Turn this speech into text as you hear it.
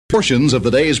Portions of the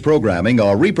day's programming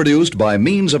are reproduced by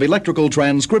means of electrical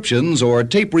transcriptions or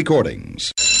tape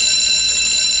recordings.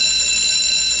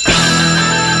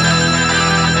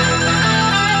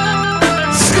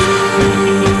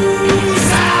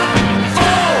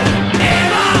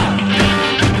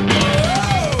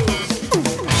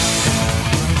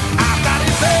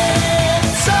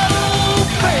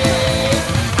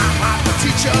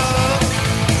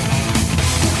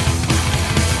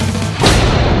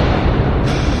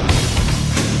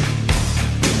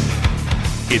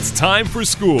 It's time for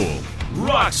school,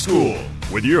 Rock School,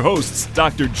 with your hosts,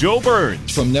 Dr. Joe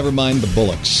Burns. From Nevermind the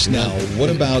Bollocks. Now,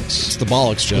 what about... It's the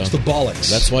Bollocks, Joe. It's the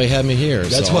Bollocks. That's why you had me here.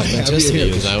 That's so why you had me here.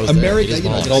 Because I was America,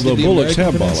 there. Although Bollocks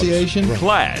have pronunciation. bollocks.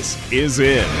 Class is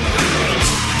in.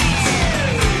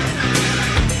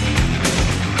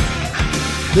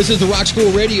 This is the Rock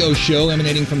School Radio Show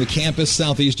emanating from the campus,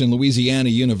 Southeastern Louisiana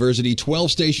University,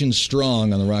 12 stations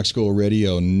strong on the Rock School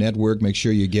Radio Network. Make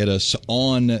sure you get us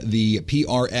on the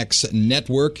PRX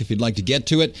network. If you'd like to get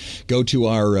to it, go to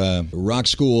our Rock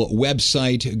School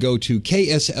website, go to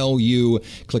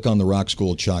KSLU, click on the Rock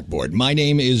School chalkboard. My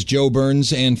name is Joe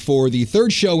Burns, and for the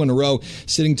third show in a row,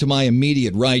 sitting to my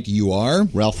immediate right, you are...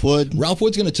 Ralph Wood. Ralph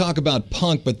Wood's going to talk about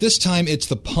punk, but this time it's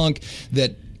the punk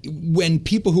that... when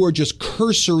people who are just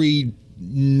cursory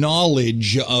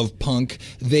knowledge of punk,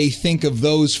 they think of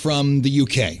those from the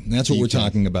UK. That's what we're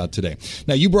talking about today.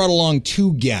 Now, you brought along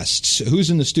two guests.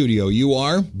 Who's in the studio? You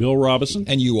are? Bill Robinson.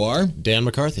 And you are? Dan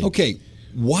McCarthy. Okay.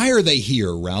 Why are they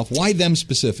here, Ralph? Why them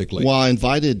specifically? Well, I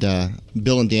invited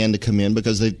Bill and Dan to come in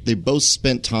because they both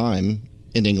spent time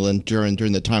in England during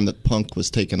the time that punk was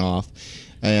taken off.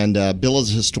 And Bill, as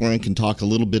a historian, can talk a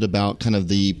little bit about kind of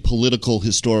the political,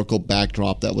 historical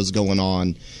backdrop that was going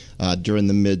on during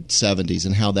the mid-'70s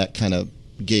and how that kind of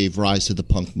gave rise to the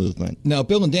punk movement. Now,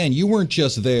 Bill and Dan, you weren't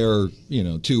just there,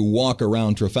 to walk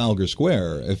around Trafalgar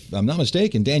Square. If I'm not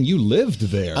mistaken, Dan, you lived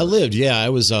there. I lived, yeah. I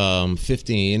was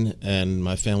 15, and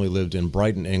my family lived in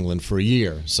Brighton, England for a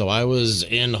year. So I was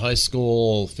in high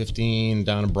school, 15,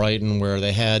 down in Brighton, where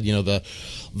they had,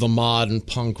 the mod and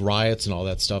punk riots and all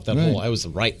that stuff. I was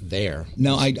right there.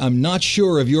 Now, I'm not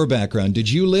sure of your background. Did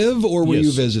you live, or were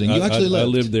you visiting? You actually lived. I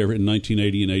lived there in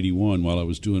 1980 and 81 while I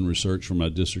was doing research for my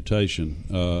dissertation.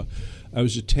 I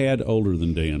was a tad older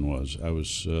than Dan was. I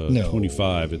was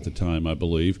 25 at the time, I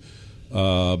believe.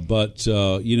 But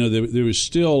there was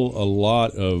still a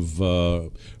lot of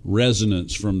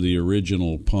resonance from the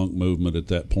original punk movement at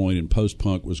that point, and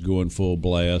post-punk was going full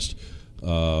blast.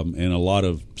 And a lot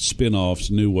of spin-offs,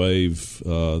 new wave,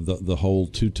 the whole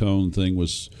two-tone thing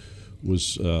was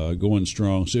going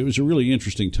strong. So it was a really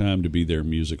interesting time to be there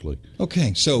musically.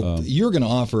 Okay, so you're going to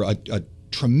offer a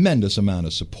tremendous amount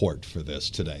of support for this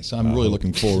today. So I'm really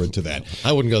looking forward to that.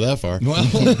 I wouldn't go that far. Well,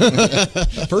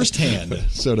 firsthand,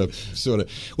 sort of.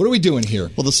 What are we doing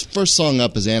here? Well, the first song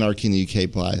up is "Anarchy in the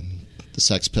UK" by the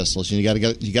Sex Pistols. You got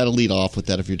to lead off with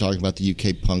that if you're talking about the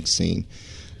UK punk scene.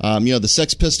 The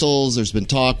Sex Pistols, there's been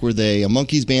talk, were they a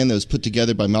monkeys band that was put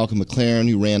together by Malcolm McLaren,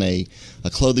 who ran a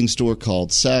clothing store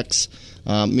called Sex.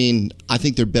 I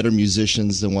think they're better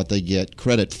musicians than what they get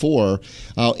credit for.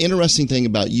 Interesting thing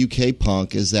about UK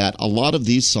punk is that a lot of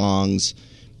these songs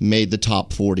made the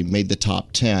top 40, made the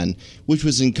top 10, which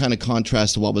was in kind of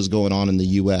contrast to what was going on in the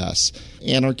U.S.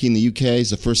 Anarchy in the UK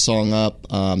is the first song up.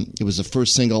 It was the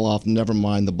first single off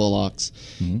Nevermind the Bollocks,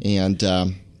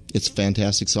 and it's a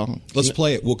fantastic song. Let's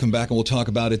play it. We'll come back and we'll talk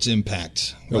about its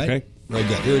impact. Right? Okay. Very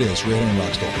good. Here it is. Right on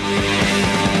Rock School.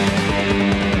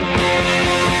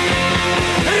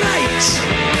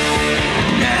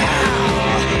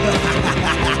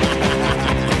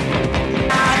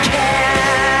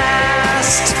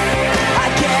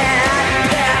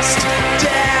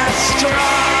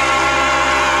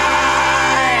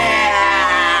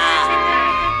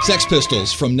 Sex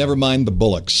Pistols from Nevermind the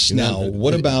Bollocks. Now,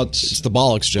 what about... It's the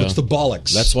Bollocks, Joe. What's the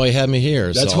Bollocks? That's why you had me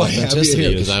here. That's why you had me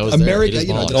here. Because I was America,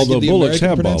 there. Although the Bollocks American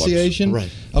have pronunciation? bollocks.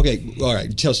 Right. Okay, all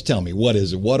right. Just tell me, what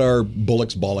is it? What are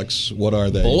Bollocks? What are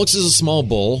they? Bollocks is a small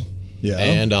bull. Yeah.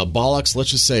 And Bollocks,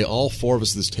 let's just say all four of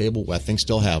us at this table, I think,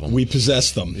 still have them. We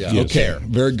possess them. Yeah. Yes. Okay,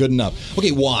 very good enough.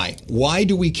 Okay, why? Why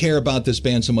do we care about this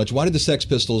band so much? Why did the Sex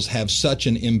Pistols have such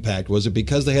an impact? Was it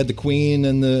because they had the Queen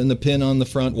and the pin on the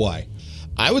front? Why?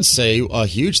 I would say a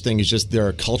huge thing is just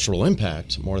their cultural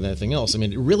impact more than anything else. I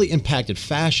mean, it really impacted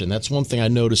fashion. That's one thing I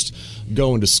noticed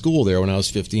going to school there when I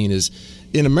was 15 is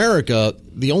in America,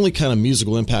 the only kind of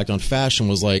musical impact on fashion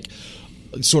was like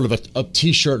sort of a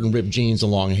T-shirt and ripped jeans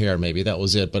and long hair, maybe. That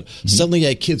was it. But suddenly you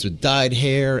had kids with dyed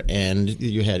hair and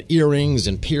you had earrings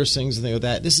and piercings and things like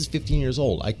that. This is 15 years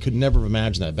old. I could never have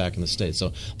imagined that back in the States.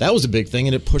 So that was a big thing,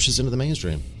 and it pushes into the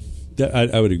mainstream.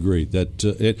 I would agree that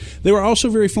they were also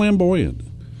very flamboyant.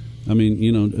 I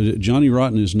mean, Johnny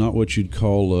Rotten is not what you'd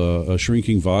call a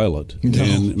shrinking violet. No.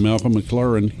 And Malcolm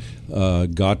McLaren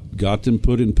got them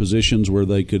put in positions where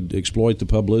they could exploit the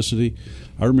publicity.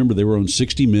 I remember they were on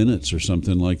 60 Minutes or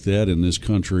something like that in this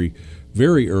country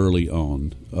very early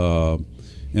on.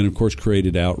 And, of course,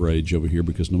 created outrage over here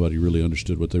because nobody really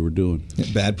understood what they were doing. Yeah,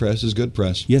 bad press is good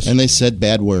press. Yes. And they said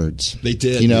bad words. They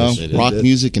did. Rock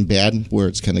music and bad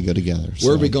words kind of go together.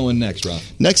 Where are we going next, Rob?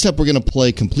 Next up, we're going to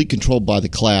play Complete Control by The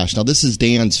Clash. Now, this is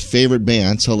Dan's favorite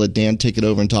band, so I'll let Dan take it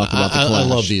over and talk about The Clash. I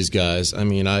love these guys. I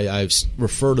mean, I've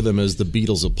referred to them as the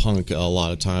Beatles of punk a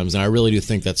lot of times, and I really do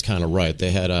think that's kind of right.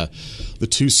 They had the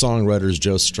two songwriters,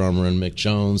 Joe Strummer and Mick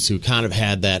Jones, who kind of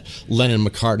had that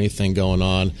Lennon-McCartney thing going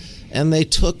on. And they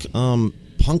took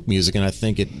punk music, and I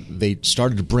think they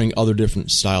started to bring other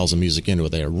different styles of music into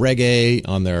it. They had reggae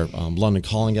on their London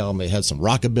Calling album. They had some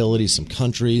rockabilly, some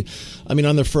country. I mean,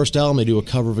 on their first album, they do a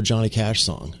cover of a Johnny Cash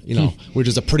song, which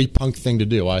is a pretty punk thing to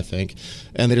do, I think.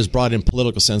 And they just brought in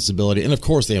political sensibility. And, of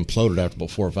course, they imploded after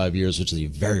about 4 or 5 years, which is a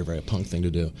very, very punk thing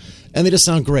to do. And they just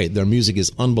sound great. Their music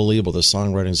is unbelievable. Their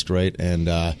songwriting is great.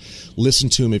 And listen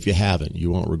to them if you haven't.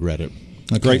 You won't regret it.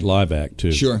 A great live act,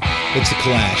 too. Sure. It's The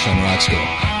Clash on Rock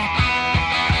School.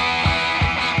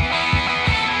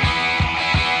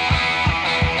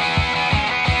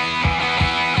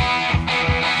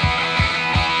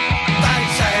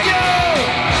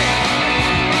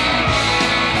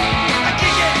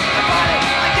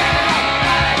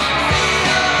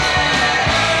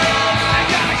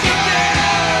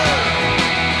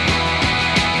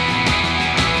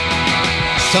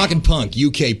 Talking punk,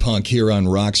 UK punk here on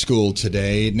Rock School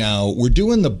today. Now, we're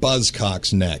doing the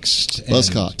Buzzcocks next.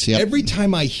 Buzzcocks, yeah. Every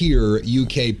time I hear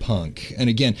UK punk, and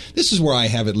again, this is where I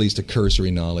have at least a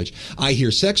cursory knowledge. I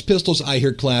hear Sex Pistols, I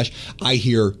hear Clash, I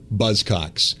hear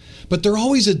Buzzcocks. But they're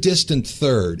always a distant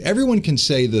third. Everyone can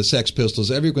say the Sex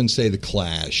Pistols, everyone can say the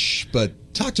Clash,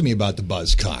 but talk to me about the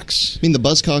Buzzcocks. I mean, the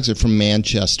Buzzcocks are from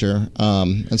Manchester,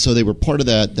 and so they were part of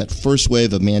that first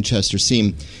wave of Manchester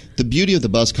scene. The beauty of the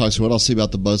Buzzcocks, or what I'll say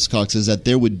about the Buzzcocks, is that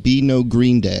there would be no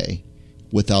Green Day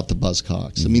without the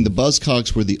Buzzcocks. Mm-hmm. I mean, the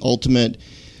Buzzcocks were the ultimate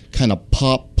kind of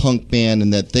pop punk band in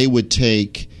that they would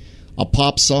take a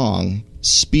pop song,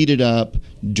 speed it up,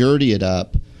 dirty it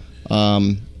up,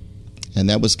 and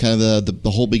that was kind of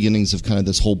the whole beginnings of kind of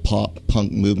this whole pop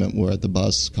punk movement were at the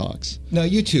Buzzcocks. Now,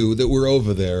 you two that were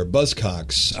over there,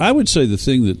 Buzzcocks. I would say the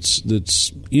thing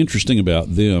that's interesting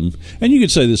about them, and you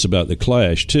could say this about the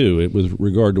Clash too, with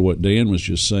regard to what Dan was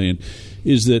just saying,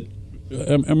 is that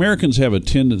Americans have a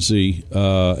tendency,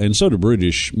 and so do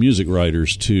British music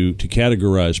writers, to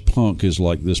categorize punk as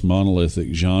like this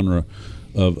monolithic genre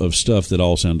of stuff that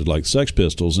all sounded like Sex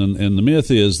Pistols, and the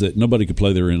myth is that nobody could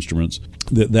play their instruments.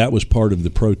 That was part of the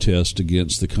protest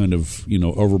against the kind of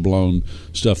overblown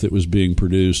stuff that was being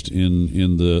produced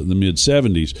in the mid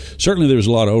 70s. Certainly, there was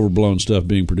a lot of overblown stuff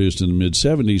being produced in the mid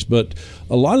 70s, but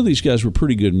a lot of these guys were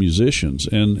pretty good musicians,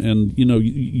 and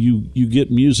you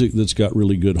get music that's got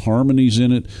really good harmonies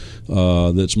in it,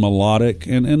 that's melodic,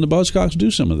 and the Buzzcocks do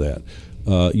some of that.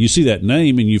 You see that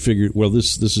name and you figure, well,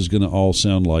 this is going to all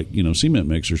sound like cement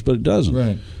mixers, but it doesn't.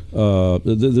 Right.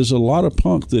 There's a lot of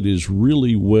punk that is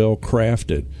really well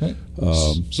crafted. Right.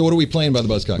 So what are we playing by the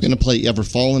Buzzcocks? We're going to play "Ever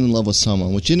Fallen in Love with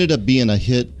Someone," which ended up being a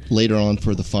hit later on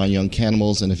for the Fine Young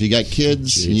Cannibals. And if you got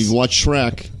kids and you've watched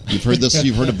Shrek, you've heard this.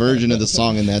 You've heard a version of the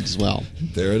song in that as well.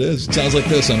 There it is. It sounds like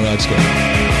this on Rock School.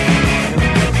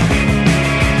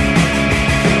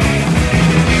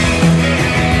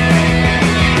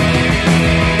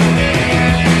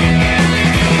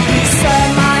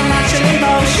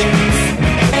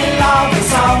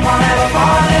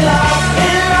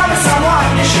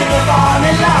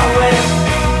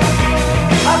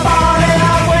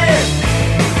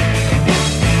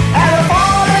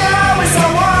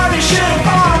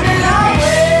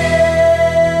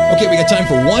 Time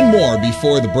for one more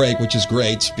before the break, which is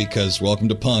great because welcome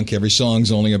to punk. Every song's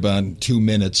only about 2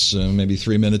 minutes, maybe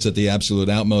 3 minutes at the absolute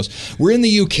outmost. We're in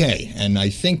the UK, and I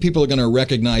think people are going to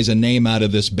recognize a name out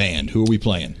of this band. Who are we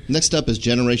playing? Next up is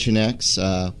Generation X,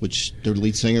 which their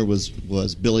lead singer was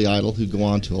Billy Idol, who'd go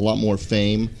on to a lot more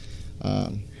fame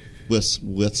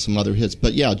with some other hits.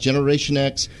 But yeah, Generation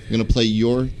X, we're going to play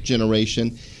Your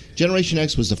Generation. Generation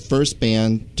X was the first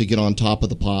band to get on Top of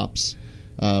the Pops.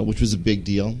 Which was a big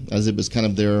deal, as it was kind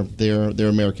of their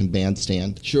American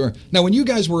bandstand. Sure. Now, when you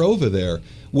guys were over there,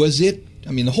 was it,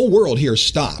 I mean, the whole world here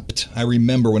stopped, I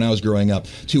remember when I was growing up,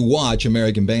 to watch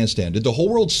American Bandstand. Did the whole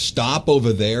world stop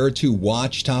over there to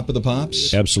watch Top of the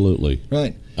Pops? Absolutely.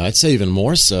 Right. I'd say even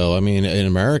more so. I mean, in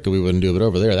America, we wouldn't do it, but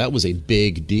over there, that was a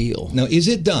big deal. Now, is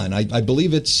it done? I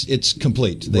believe it's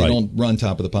complete. They don't run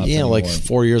Top of the Pops anymore. Like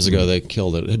 4 years ago, they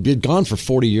killed it. It had been gone for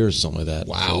 40 years, something like that.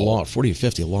 Wow. 40 or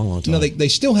 50, a long time. No, they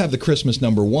still have the Christmas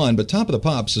 #1, but Top of the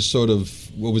Pops is sort of,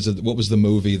 what was the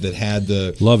movie that had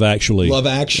the... Love Actually.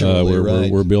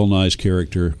 Where Bill Nye's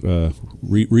character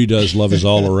redoes Love Is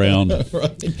All Around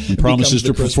right. and promises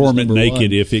to perform it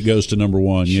naked if it goes to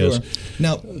 #1. Sure. Yes.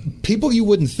 Now, people you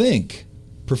wouldn't think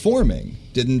performing.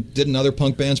 Didn't other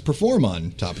punk bands perform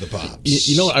on Top of the Pops?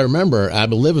 You know what I remember? I've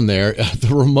been living there. The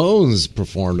Ramones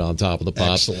performed on Top of the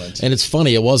Pops. Excellent. And it's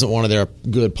funny, it wasn't one of their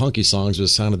good punky songs. It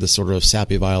was sounded this sort of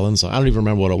sappy violin song. I don't even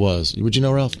remember what it was. Would you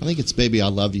know, Ralph? I think it's Baby I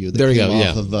Love You. That there you came go.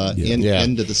 Off of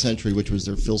End of the Century, which was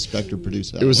their Phil Spector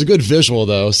produced album. It was a good visual,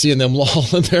 though, seeing them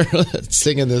lolling there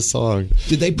singing this song.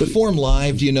 Did they perform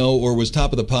live, do you know, or was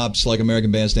Top of the Pops like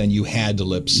American Bandstand, you had to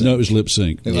lip sync? No, it was lip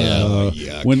sync.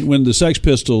 When the Sex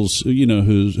Pistols,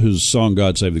 whose song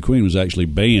God Save the Queen was actually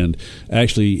banned,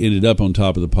 actually ended up on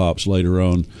Top of the Pops later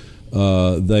on.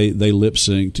 They lip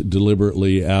synced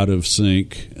deliberately out of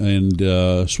sync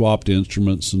and swapped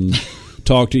instruments and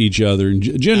talked to each other and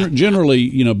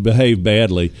generally behaved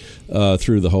badly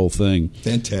through the whole thing.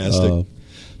 Fantastic.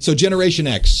 So Generation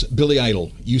X, Billy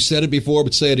Idol. You said it before,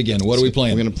 but say it again. What are we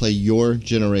playing? We're going to play Your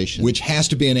Generation, which has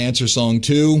to be an answer song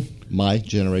to My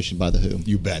Generation by The Who.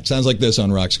 You bet. Sounds like this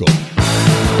on Rock School.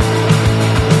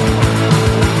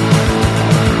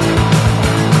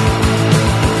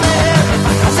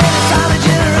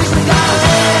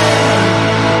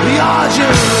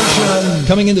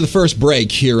 Coming into the first break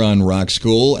here on Rock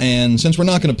School, and since we're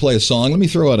not going to play a song, let me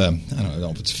throw out I don't know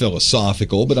if it's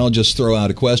philosophical, but I'll just throw out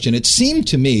a question. It seemed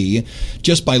to me,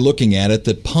 just by looking at it,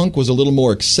 that punk was a little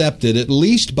more accepted, at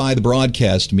least by the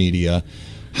broadcast media.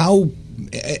 How,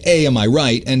 am I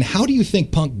right, and how do you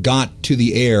think punk got to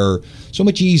the air so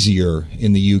much easier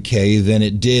in the UK than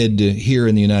it did here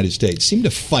in the United States? It seemed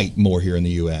to fight more here in the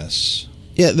US.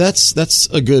 Yeah, that's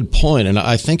a good point, and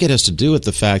I think it has to do with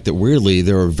the fact that, weirdly,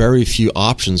 there are very few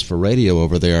options for radio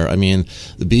over there. I mean,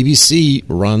 the BBC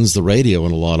runs the radio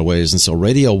in a lot of ways, and so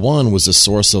Radio 1 was the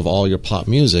source of all your pop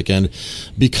music, and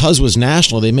because it was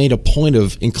national, they made a point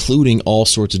of including all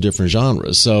sorts of different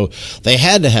genres. So they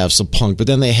had to have some punk, but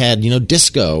then they had,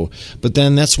 disco, but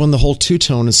then that's when the whole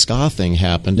two-tone and ska thing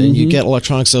happened, and you get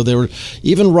electronic. So they were,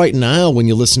 even right now, when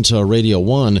you listen to Radio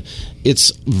 1,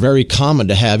 it's very common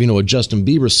to have, a Justin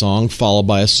Bieber song followed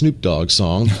by a Snoop Dogg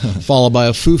song, followed by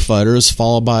a Foo Fighters,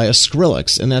 followed by a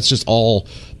Skrillex, and that's just all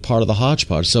part of the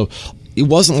hodgepodge. So it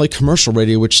wasn't like commercial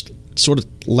radio, which sort of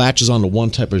latches onto one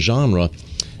type of genre.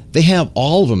 They have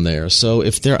all of them there, so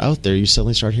if they're out there, you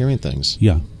suddenly start hearing things.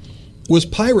 Yeah. Was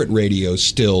pirate radio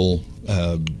still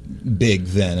big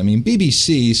then? I mean,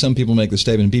 BBC, some people make the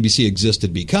statement BBC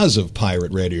existed because of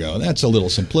pirate radio. That's a little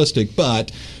simplistic,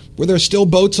 but were there still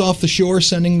boats off the shore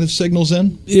sending the signals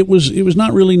in? It was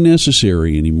not really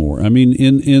necessary anymore. I mean,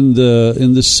 in the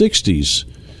 60s,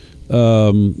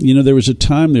 there was a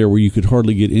time there where you could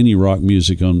hardly get any rock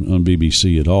music on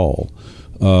BBC at all.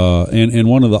 And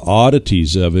one of the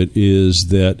oddities of it is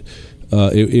that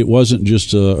it wasn't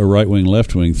just a right-wing,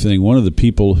 left-wing thing. One of the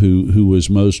people who was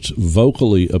most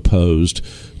vocally opposed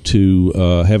to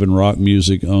having rock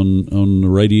music on the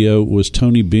radio was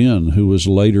Tony Benn, who was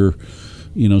later,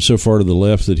 so far to the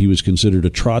left that he was considered a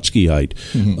Trotskyite.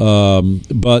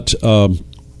 But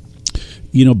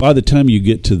by the time you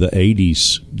get to the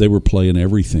 80s, they were playing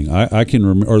everything. I can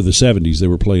remember, or the 70s, they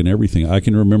were playing everything. I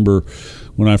can remember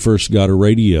when I first got a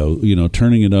radio,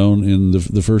 turning it on, and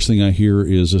the first thing I hear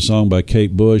is a song by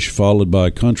Kate Bush, followed by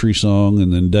a country song,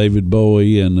 and then David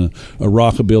Bowie, and a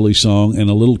rockabilly song, and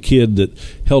a little kid that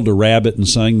held a rabbit and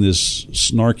sang this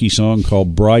snarky song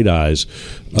called Bright Eyes.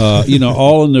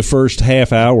 All in the first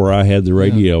half hour I had the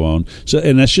radio on. So,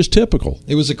 and that's just typical.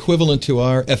 It was equivalent to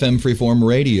our FM freeform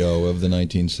radio of the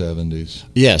 1970s.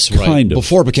 Yes, right. Kind of.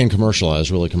 Before it became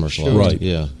commercialized, really commercialized. Sure. Right.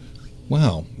 Yeah.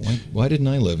 Wow. Why didn't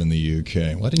I live in the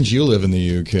UK? Why didn't you live in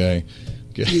the UK?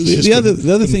 The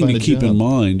other thing to keep in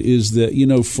mind is that,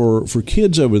 for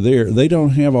kids over there, they don't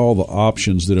have all the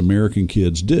options that American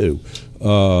kids do.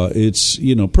 It's,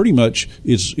 pretty much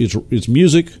it's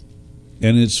music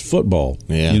and it's football.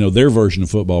 Yeah. Their version of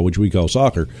football, which we call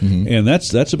soccer. And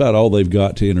that's about all they've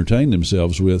got to entertain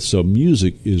themselves with. So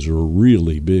music is a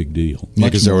really big deal.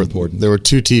 Because there were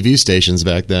 2 TV stations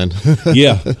back then.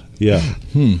 Yeah.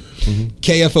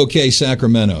 KFOK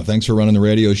Sacramento, thanks for running the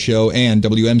radio show, and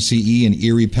WMCE in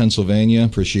Erie, Pennsylvania.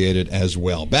 Appreciate it as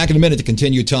well. Back in a minute to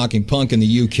continue talking punk in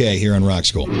the UK here on Rock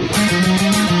School.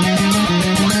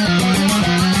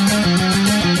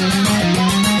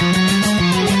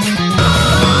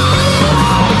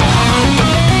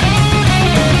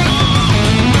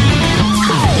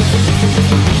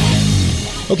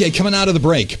 Okay, coming out of the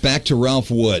break, back to Ralph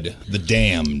Wood, The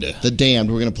Damned. The Damned.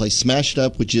 We're going to play Smash It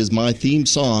Up, which is my theme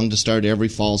song to start every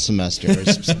fall semester,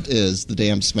 is The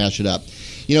Damned, Smash It Up.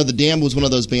 You know, The Damned was one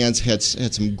of those bands, had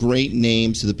some great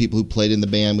names to the people who played in the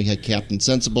band. We had Captain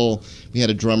Sensible. We had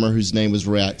a drummer whose name was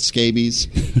Rat Scabies.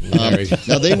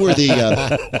 Now, they were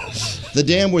The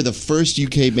Damned were the first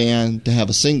UK band to have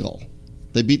a single.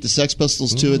 They beat the Sex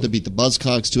Pistols to it. They beat the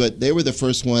Buzzcocks to it. They were the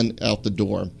first one out the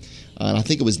door. And I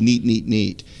think it was Neat, Neat,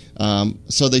 Neat.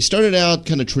 So they started out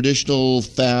kind of traditional,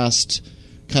 fast,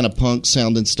 kind of punk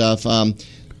sounding stuff.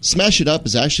 Smash It Up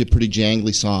is actually a pretty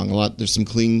jangly song. There's some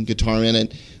clean guitar in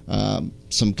it,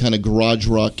 some kind of garage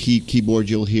rock keyboard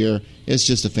you'll hear. It's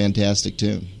just a fantastic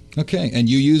tune. Okay, and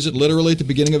you use it literally at the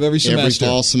beginning of every semester? Every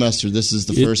fall semester, this is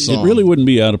the first song. It really wouldn't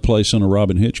be out of place on a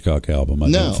Robin Hitchcock album, I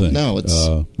don't think. No, it's...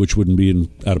 which wouldn't be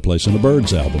out of place on a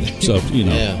Byrds album. So, you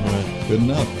know. Yeah, right. Good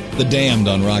enough. The Damned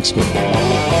on Rock School.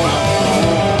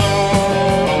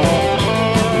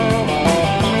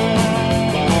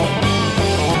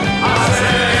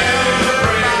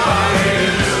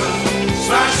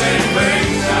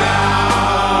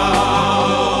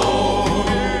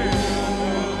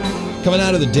 Coming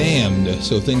out of The Damned,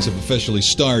 so things have officially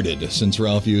started since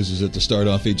Ralph uses it to start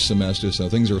off each semester, so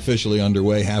things are officially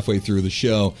underway halfway through the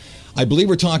show. I believe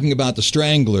we're talking about the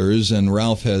Stranglers, and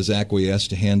Ralph has acquiesced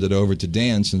to hand it over to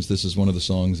Dan since this is one of the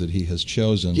songs that he has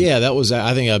chosen. Yeah, that was,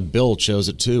 I think Bill chose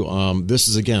it too. This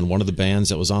is, again, one of the bands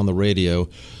that was on the radio.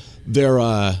 They're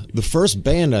the first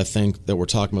band, I think, that we're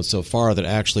talking about so far that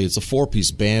actually it's a four-piece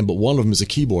band, but one of them is a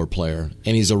keyboard player,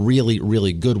 and he's a really,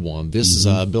 really good one. This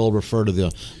is Bill referred to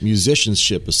the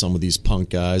musicianship of some of these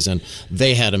punk guys, and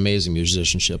they had amazing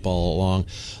musicianship all along.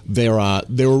 They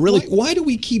were really... Why do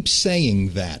we keep saying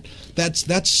that?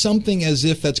 That's something as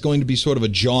if that's going to be sort of a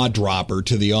jaw dropper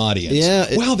to the audience. Yeah,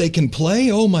 wow, they can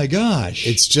play? Oh my gosh!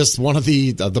 It's just one of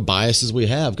the biases we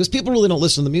have because people really don't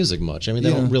listen to the music much. I mean,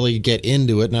 they don't really get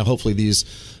into it. Now, hopefully, these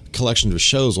collection of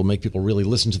shows will make people really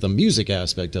listen to the music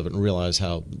aspect of it and realize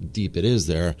how deep it is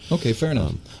there. Okay, fair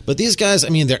enough. But these guys, I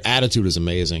mean, their attitude is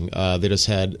amazing. I don't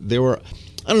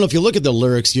know if you look at the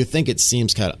lyrics, you think it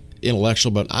seems kind of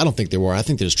intellectual, but I don't think they were. I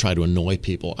think they just tried to annoy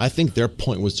people. I think their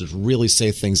point was to really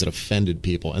say things that offended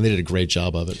people, and they did a great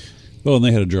job of it. Well, and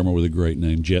they had a drummer with a great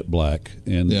name, Jet Black,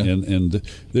 and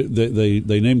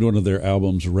they named one of their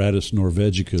albums "Rattus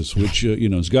Norvegicus," which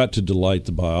has got to delight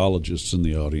the biologists in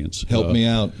the audience. Help me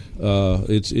out.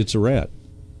 It's a rat.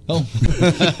 Oh.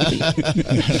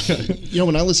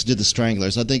 When I listen to the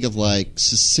Stranglers, I think of like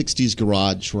 60s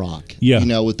garage rock.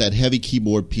 Yeah. With that heavy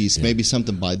keyboard piece, maybe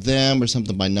something by them or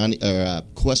something by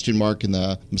Question Mark and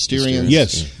the Mysterians.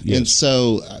 Yes. And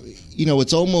so,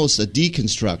 it's almost a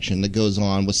deconstruction that goes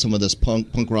on with some of this punk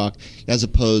rock as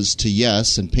opposed to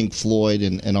Yes and Pink Floyd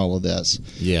and all of this.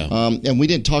 Yeah. And we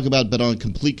didn't talk about it, but on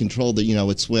Complete Control, that,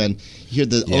 it's when you hear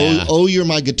the, you're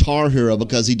my guitar hero,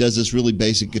 because he does this really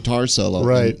basic guitar solo.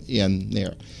 Right. In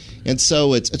there. And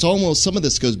so it's almost, some of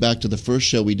this goes back to the first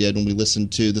show we did when we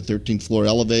listened to the 13th Floor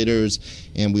Elevators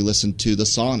and we listened to the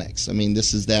Sonics. I mean,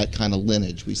 this is that kind of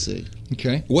lineage we see.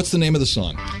 Okay. What's the name of the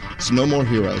song? It's No More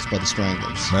Heroes by the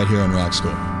Stranglers. Right here on Rock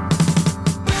School.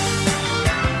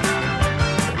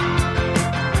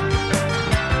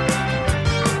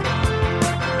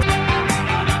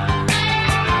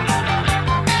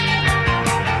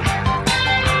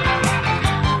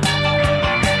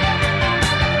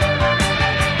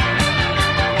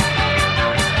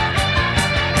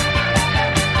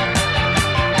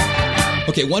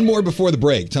 Okay, one more before the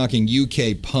break, talking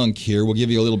UK punk here. We'll give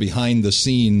you a little behind the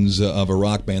scenes of a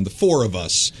rock band. The four of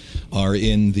us are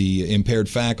in the Impaired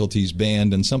Faculties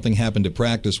band, and something happened at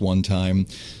practice one time,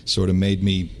 sort of made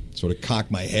me sort of cock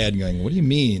my head going, what do you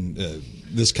mean,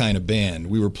 this kind of band?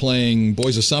 We were playing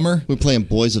Boys of Summer? We were playing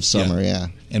Boys of Summer, yeah.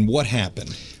 And what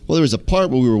happened? Well, there was a part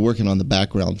where we were working on the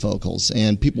background vocals,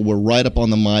 and people were right up on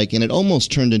the mic, and it almost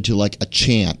turned into like a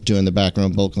chant doing the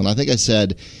background vocal. And I think I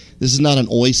said, this is not an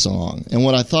Oi song. And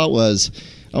what I thought was,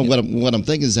 what I'm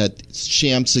thinking is that it's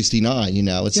Sham 69,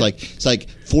 It's like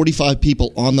 45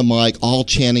 people on the mic all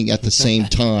chanting at the same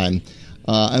time,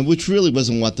 and which really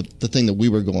wasn't what the thing that we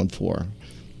were going for.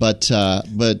 But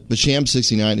Sham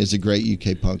 69 is a great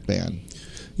UK punk band.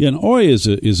 Yeah, and Oi is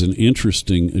an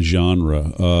interesting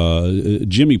genre.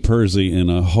 Jimmy Pursey and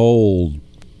a whole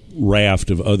raft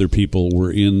of other people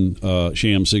were in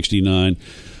Sham 69.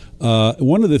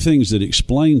 One of the things that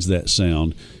explains that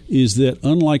sound is that,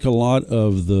 unlike a lot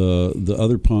of the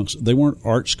other punks, they weren't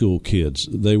art school kids.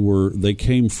 They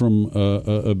came from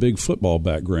a big football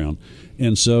background,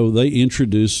 and so they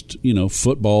introduced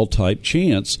football type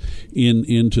chants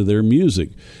into their music.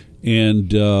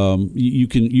 and you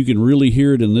can really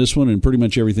hear it in this one and pretty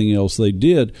much everything else they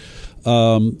did.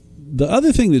 The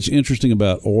other thing that's interesting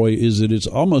about Oi is that it's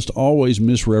almost always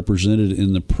misrepresented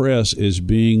in the press as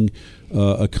being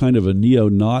a kind of a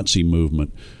neo-Nazi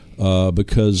movement.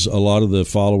 Because a lot of the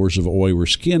followers of Oi were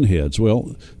skinheads.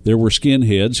 Well, there were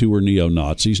skinheads who were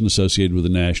neo-Nazis and associated with the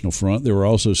National Front. There were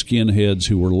also skinheads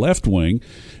who were left-wing,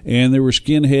 and there were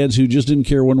skinheads who just didn't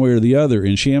care one way or the other.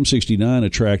 And Sham 69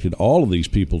 attracted all of these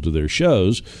people to their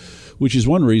shows, which is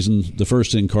one reason the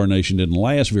first incarnation didn't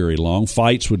last very long.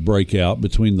 Fights would break out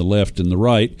between the left and the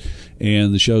right,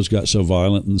 and the shows got so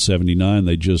violent in '79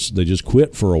 they just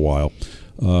quit for a while.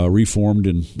 Reformed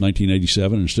in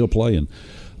 1987 and still playing.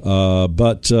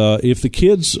 But if the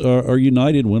kids are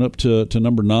united, went up to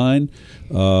number 9.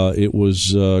 It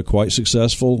was quite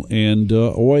successful, and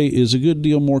Oi is a good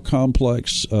deal more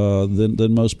complex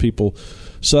than most people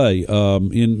say.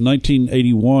 In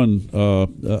 1981,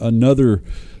 another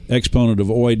exponent of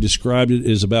Oi described it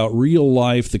as about real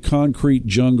life, the concrete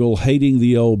jungle, hating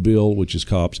the old bill, which is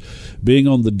cops, being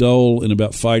on the dole, and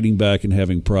about fighting back and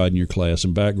having pride in your class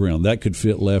and background. That could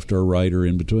fit left or right or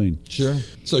in between. Sure.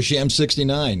 So Sham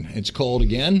 69, it's called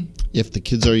again? If the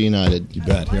Kids Are United. You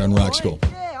bet, here on Rock School.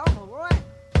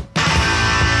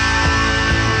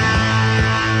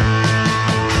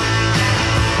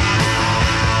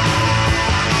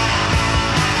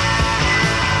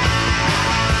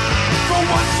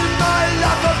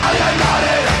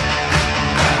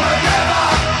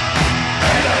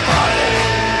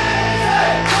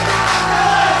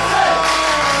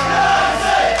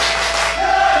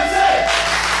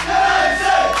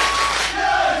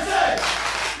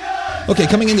 Okay,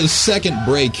 coming into the second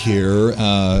break here,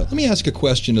 let me ask a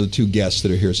question to the two guests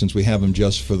that are here since we have them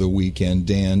just for the weekend,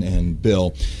 Dan and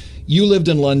Bill. You lived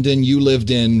in London. You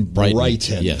lived in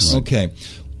Brighton. Yes. Okay.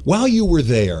 While you were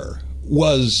there,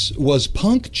 was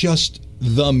punk just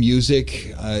the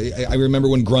music? I remember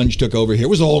when grunge took over here. It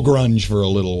was all grunge for a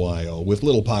little while with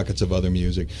little pockets of other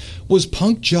music. Was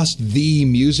punk just the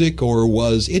music, or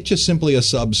was it just simply a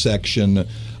subsection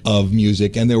of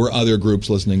music, and there were other groups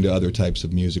listening to other types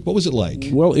of music? What was it like?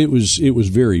 Well, it was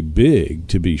very big,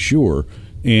 to be sure,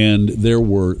 and there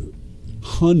were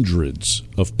hundreds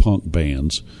of punk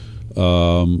bands,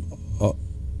 and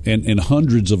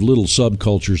hundreds of little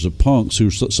subcultures of punks who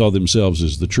saw themselves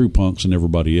as the true punks and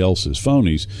everybody else as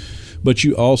phonies. But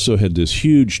you also had this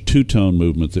huge two-tone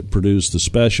movement that produced the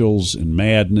Specials and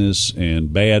Madness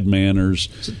and Bad Manners.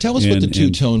 So tell us what the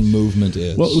two-tone movement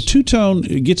is. Well, two-tone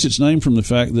gets its name from the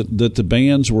fact that the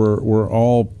bands were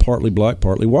all partly black,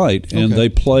 partly white, and they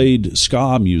played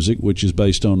ska music, which is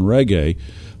based on reggae.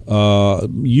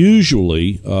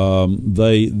 Usually,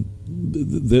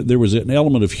 there was an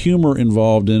element of humor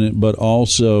involved in it, but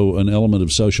also an element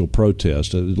of social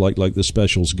protest, like the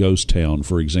Specials' Ghost Town,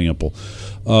 for example.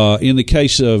 In the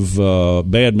case of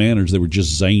Bad Manners, they were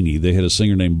just zany. They had a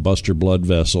singer named Buster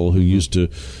Bloodvessel who used to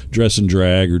dress in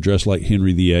drag or dress like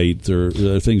Henry VIII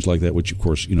or things like that, which, of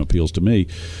course, appeals to me.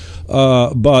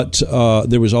 But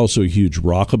there was also a huge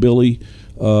rockabilly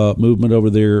movement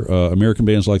over there. American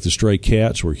bands like the Stray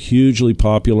Cats were hugely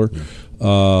popular.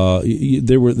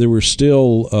 There were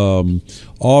still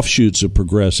offshoots of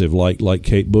progressive, like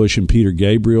Kate Bush and Peter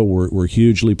Gabriel were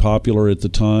hugely popular at the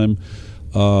time.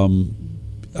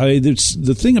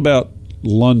 The thing about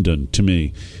London, to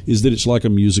me, is that it's like a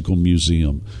musical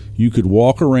museum. You could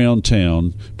walk around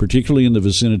town, particularly in the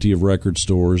vicinity of record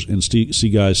stores, and see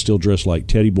guys still dressed like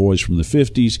Teddy Boys from the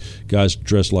 50s, guys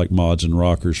dressed like mods and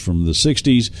rockers from the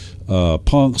 60s,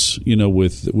 punks,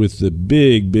 with the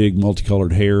big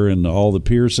multicolored hair and all the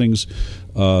piercings,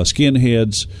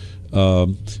 skinheads,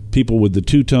 people with the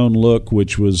two-tone look,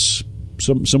 which was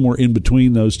somewhere in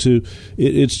between those two.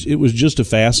 It was just a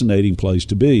fascinating place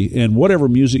to be, and whatever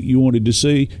music you wanted to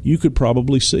see, you could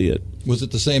probably see it. Was it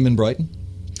the same in Brighton?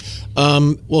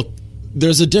 Well,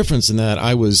 there's a difference in that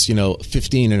I was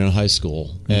 15 and in high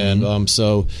school, and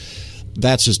so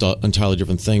that's just an entirely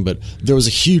different thing. But there was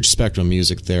a huge spectrum of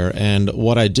music there, and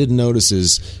what I did notice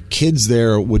is kids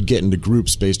there would get into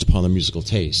groups based upon their musical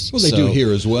taste. Well, they do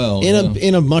here as well.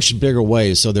 In a much bigger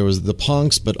way. So there was the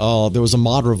punks, but there was a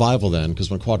mod revival then, because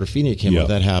when Quadrophenia came out,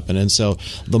 that happened. And so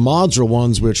the mods were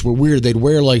ones which were weird. They'd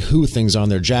wear like Who things on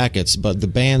their jackets, but the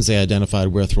bands they identified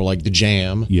with were like The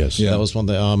Jam. Yes. That was one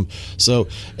thing.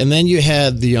 And then you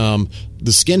had the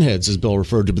skinheads, as Bill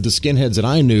referred to, but the skinheads that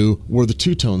I knew were the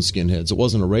two-tone skinheads. kids. It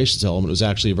wasn't a racist element. It was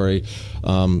actually a very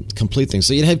complete thing.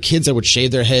 So you'd have kids that would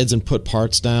shave their heads and put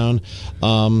parts down.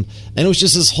 And it was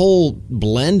just this whole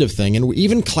blend of thing. And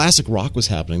even classic rock was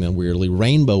happening then, weirdly.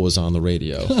 Rainbow was on the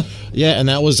radio. Yeah, and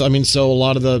that was, so a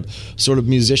lot of the sort of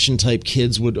musician-type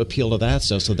kids would appeal to that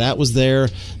stuff. So that was there.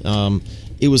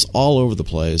 It was all over the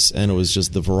place, and it was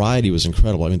just, the variety was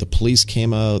incredible. The Police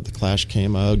came out, the Clash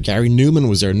came out, Gary Newman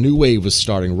was there, New Wave was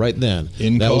starting right then.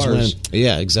 That Cars. Was when,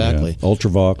 yeah, exactly. Yeah.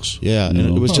 Ultravox. Yeah, and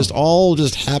it was just all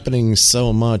just happening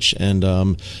so much, and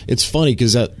it's funny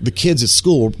because the kids at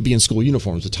school would be in school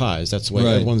uniforms with ties. That's the way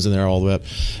everyone's in there all the way up.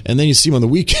 And then you see them on the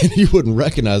weekend, you wouldn't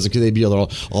recognize them because they'd be all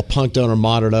punked out or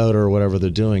modded out or whatever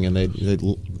they're doing, and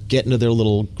they'd get into their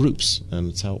little groups, and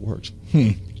that's how it works.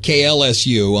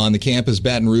 KLSU on the campus,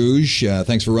 Baton Rouge.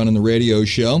 Thanks for running the radio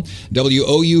show.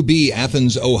 WOUB,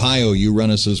 Athens, Ohio. You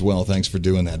run us as well. Thanks for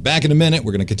doing that. Back in a minute,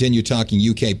 we're going to continue talking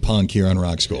UK punk here on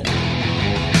Rock School.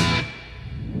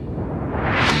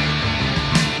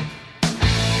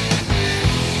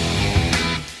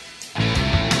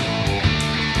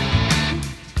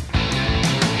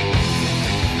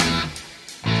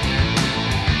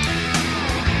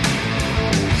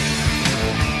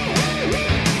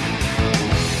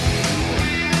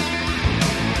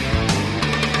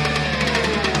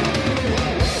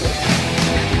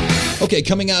 Okay,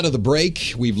 coming out of the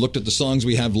break, we've looked at the songs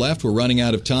we have left. We're running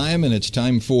out of time, and it's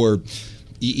time for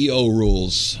EEO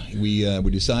rules. We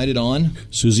decided on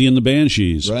Siouxsie and the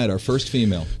Banshees. Right, our first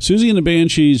female. Siouxsie and the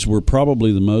Banshees were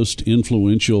probably the most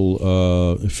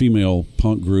influential female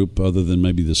punk group, other than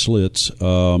maybe the Slits.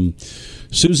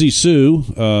 Siouxsie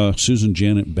Sue, Susan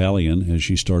Janet Ballion, as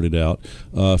she started out,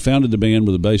 founded the band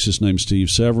with a bassist named Steve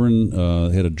Severin,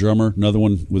 had a drummer, another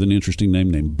one with an interesting name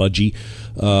named Budgie,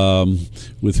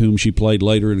 with whom she played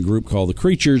later in a group called The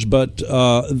Creatures. But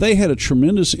they had a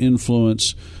tremendous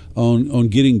influence on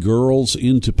getting girls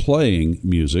into playing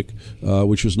music,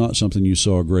 which was not something you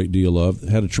saw a great deal of.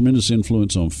 Had a tremendous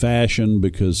influence on fashion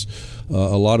because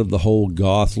a lot of the whole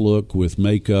goth look with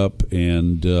makeup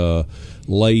and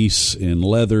lace and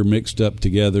leather mixed up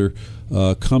together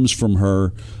comes from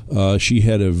her. She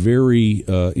had a very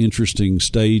interesting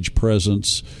stage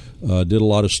presence, did a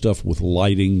lot of stuff with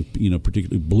lighting,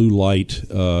 particularly blue light,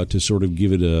 to sort of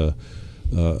give it an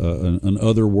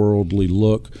otherworldly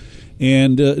look.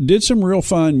 And did some real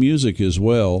fine music as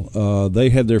well. They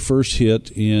had their first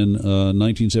hit in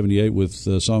 1978 with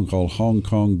a song called Hong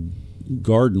Kong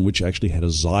Garden, which actually had a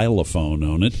xylophone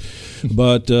on it.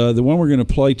 But the one we're going to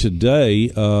play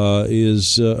today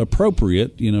is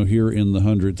appropriate, here in the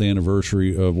 100th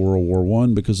anniversary of World War I,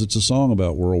 because it's a song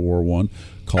about World War I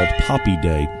called Poppy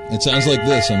Day. It sounds like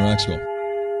this on Rock School.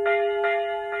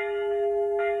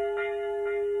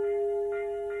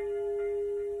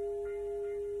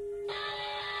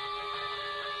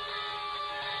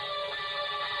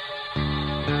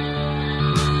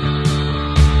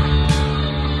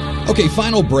 Okay,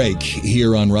 final break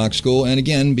here on Rock School. And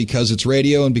again, because it's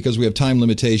radio and because we have time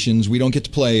limitations, we don't get to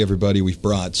play everybody we've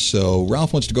brought. So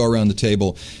Ralph wants to go around the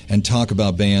table and talk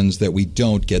about bands that we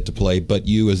don't get to play, but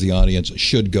you as the audience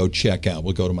should go check out.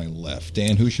 We'll go to my left.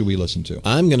 Dan, who should we listen to?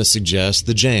 I'm going to suggest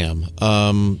The Jam.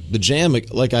 The Jam,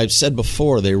 like I've said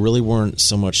before, they really weren't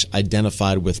so much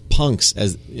identified with punks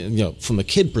as, from a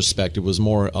kid perspective, it was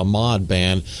more a mod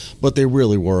band, but they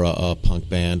really were a punk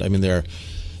band. I mean, they're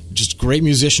just great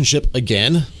musicianship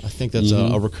again. I think that's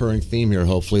a recurring theme here,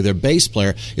 hopefully. Their bass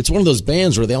player, it's one of those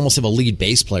bands where they almost have a lead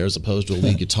bass player as opposed to a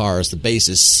lead guitarist. The bass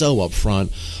is so up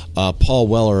front. Paul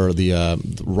Weller, the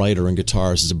writer and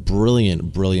guitarist, is a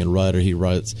brilliant, brilliant writer. He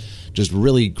writes just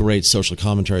really great social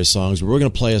commentary songs. We're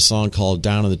going to play a song called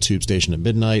Down on the Tube Station at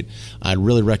Midnight. I'd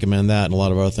really recommend that and a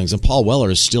lot of other things. And Paul Weller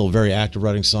is still very active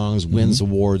writing songs, wins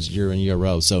awards year in, year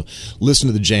out. So listen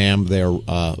to The Jam. They were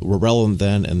relevant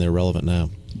then and they're relevant now.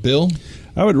 Bill?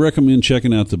 I would recommend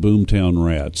checking out the Boomtown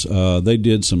Rats. They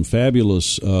did some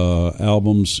fabulous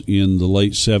albums in the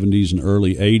late 70s and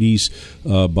early 80s.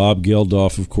 Bob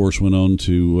Geldof, of course, went on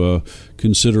to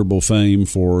considerable fame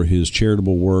for his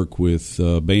charitable work with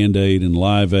Band-Aid and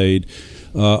Live Aid.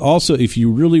 Also, if you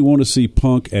really want to see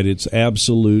punk at its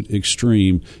absolute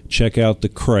extreme, check out the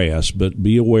Crass, but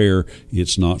be aware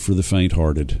it's not for the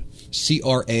faint-hearted.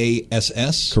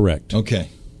 CRASS? Correct. Okay.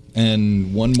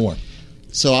 And one more.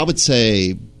 So I would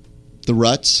say the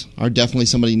Ruts are definitely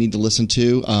somebody you need to listen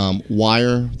to.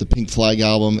 Wire, the Pink Flag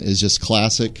album, is just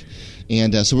classic.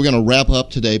 And so we're going to wrap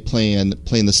up today playing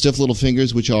the Stiff Little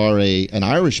Fingers, which are an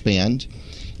Irish band.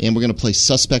 and we're going to play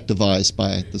Suspect Device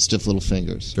by the Stiff Little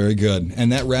Fingers. Very good.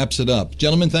 And that wraps it up.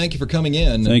 Gentlemen, thank you for coming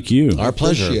in. Thank you. Our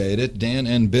pleasure. Appreciate it. Dan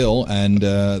and Bill, and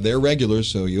they're regulars,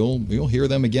 so you'll hear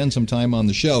them again sometime on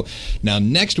the show. Now,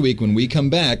 next week when we come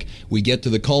back, we get to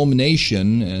the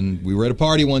culmination, and we were at a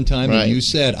party one time, Right. and you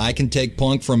said, I can take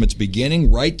punk from its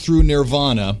beginning right through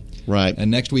Nirvana. Right. And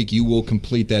next week you will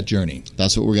complete that journey.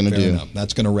 That's what we're going to Fair do. enough.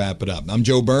 That's going to wrap it up. I'm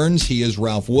Joe Burns. He is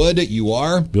Ralph Wood. You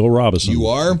are? Bill Robinson. You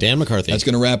are? Dan McCarthy. That's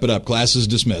going to wrap it up. Class is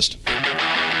dismissed.